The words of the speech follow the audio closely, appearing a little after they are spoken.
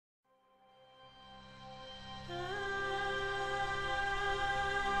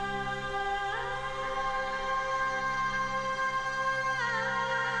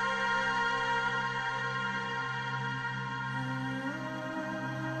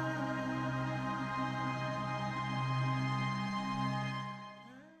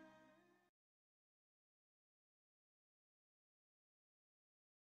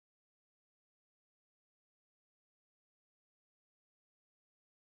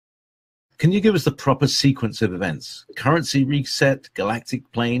can you give us the proper sequence of events? Currency reset,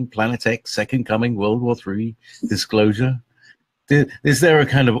 galactic plane, Planet X, Second Coming, World War III, disclosure. Is there a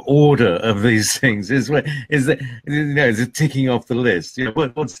kind of order of these things? Is it ticking off the list? You know,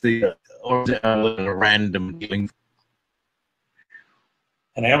 what's the or is it a random dealing?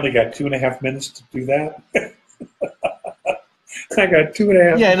 And I only got 2.5 minutes to do that. I got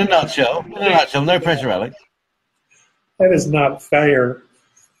 2.5. Yeah, in a nutshell. In a nutshell. No pressure, Alex. That is not fair.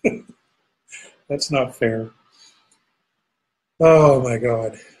 That's not fair. Oh my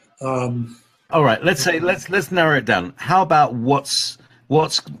God. All right. Let's narrow it down. How about what's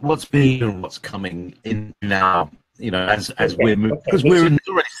been and what's coming in now? You know, as we're moving, because we're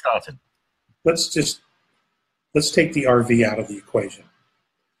already started. Let's take the RV out of the equation,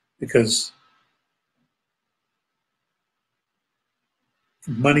 because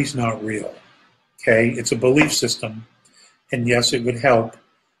money's not real. Okay, it's a belief system, and yes, it would help,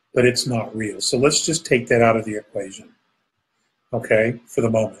 but it's not real. So let's just take that out of the equation, okay, for the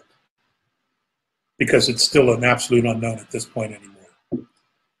moment, because it's still an absolute unknown at this point anymore.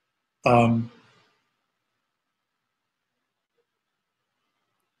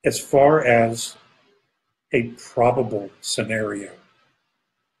 As far as a probable scenario,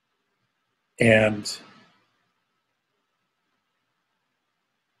 and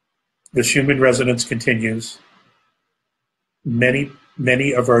the Schumann resonance continues. Many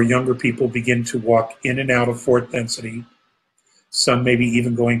of our younger people begin to walk in and out of fourth density, some maybe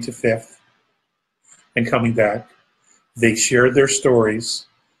even going to fifth and coming back. They share their stories,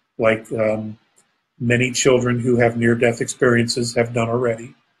 like many children who have near-death experiences have done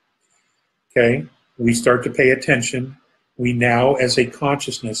already. Okay, we start to pay attention. We now, as a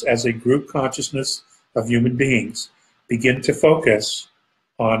consciousness, as a group consciousness of human beings, begin to focus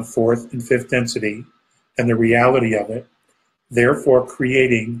on fourth and fifth density and the reality of it, therefore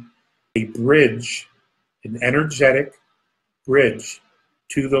creating a bridge, an energetic bridge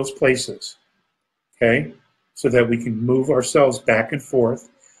to those places, okay? So that we can move ourselves back and forth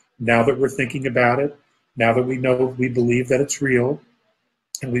now that we're thinking about it, now that we know, we believe that it's real,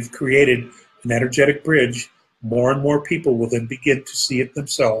 and we've created an energetic bridge. More and more people will then begin to see it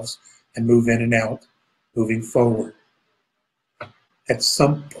themselves and move in and out, moving forward. At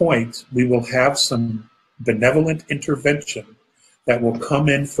some point, we will have some benevolent intervention that will come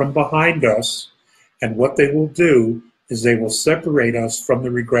in from behind us, and what they will do is they will separate us from the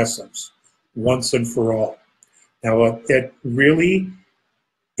regressives once and for all. Now, it really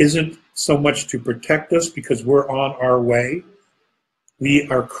isn't so much to protect us because we're on our way. We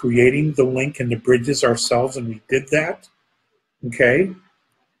are creating the link and the bridges ourselves, and we did that, okay?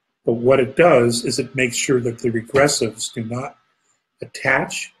 But what it does is it makes sure that the regressives do not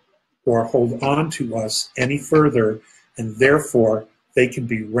attach or hold on to us any further, and therefore they can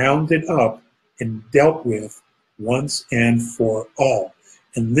be rounded up and dealt with once and for all.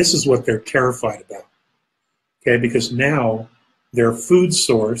 And this is what they're terrified about, okay? Because now their food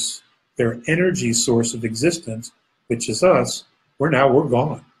source, their energy source of existence, which is us, we're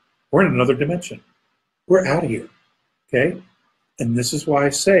gone. We're in another dimension. We're out of here, okay? And this is why I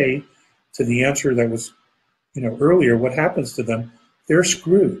say, to the answer that was, earlier, what happens to them? They're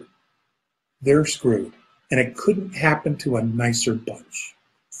screwed. They're screwed. And it couldn't happen to a nicer bunch,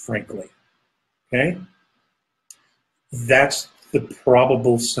 frankly, okay? That's the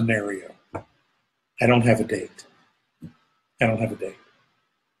probable scenario. I don't have a date. I don't have a date,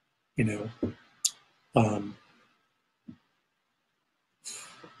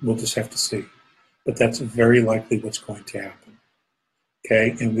 We'll just have to see. But that's very likely what's going to happen.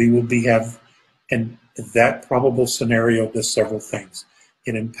 Okay? And we will and that probable scenario does several things.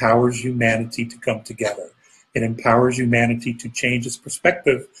 It empowers humanity to come together. It empowers humanity to change its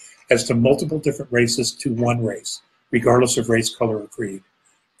perspective as to multiple different races to one race, regardless of race, color, or creed.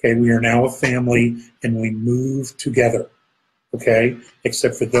 Okay? We are now a family, and we move together. Okay?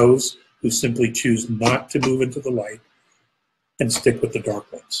 Except for those who simply choose not to move into the light and stick with the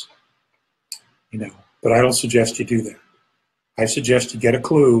dark ones, But I don't suggest you do that. I suggest you get a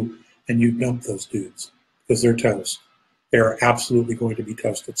clue and you dump those dudes, because they're toast. They are absolutely going to be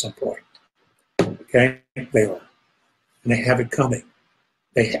toast at some point. Okay? They are. And they have it coming.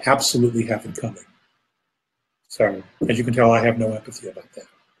 They absolutely have it coming. So, as you can tell, I have no empathy about that.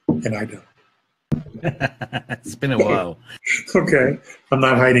 And I don't. It's been a while. Okay. I'm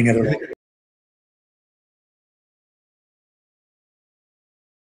not hiding it at all.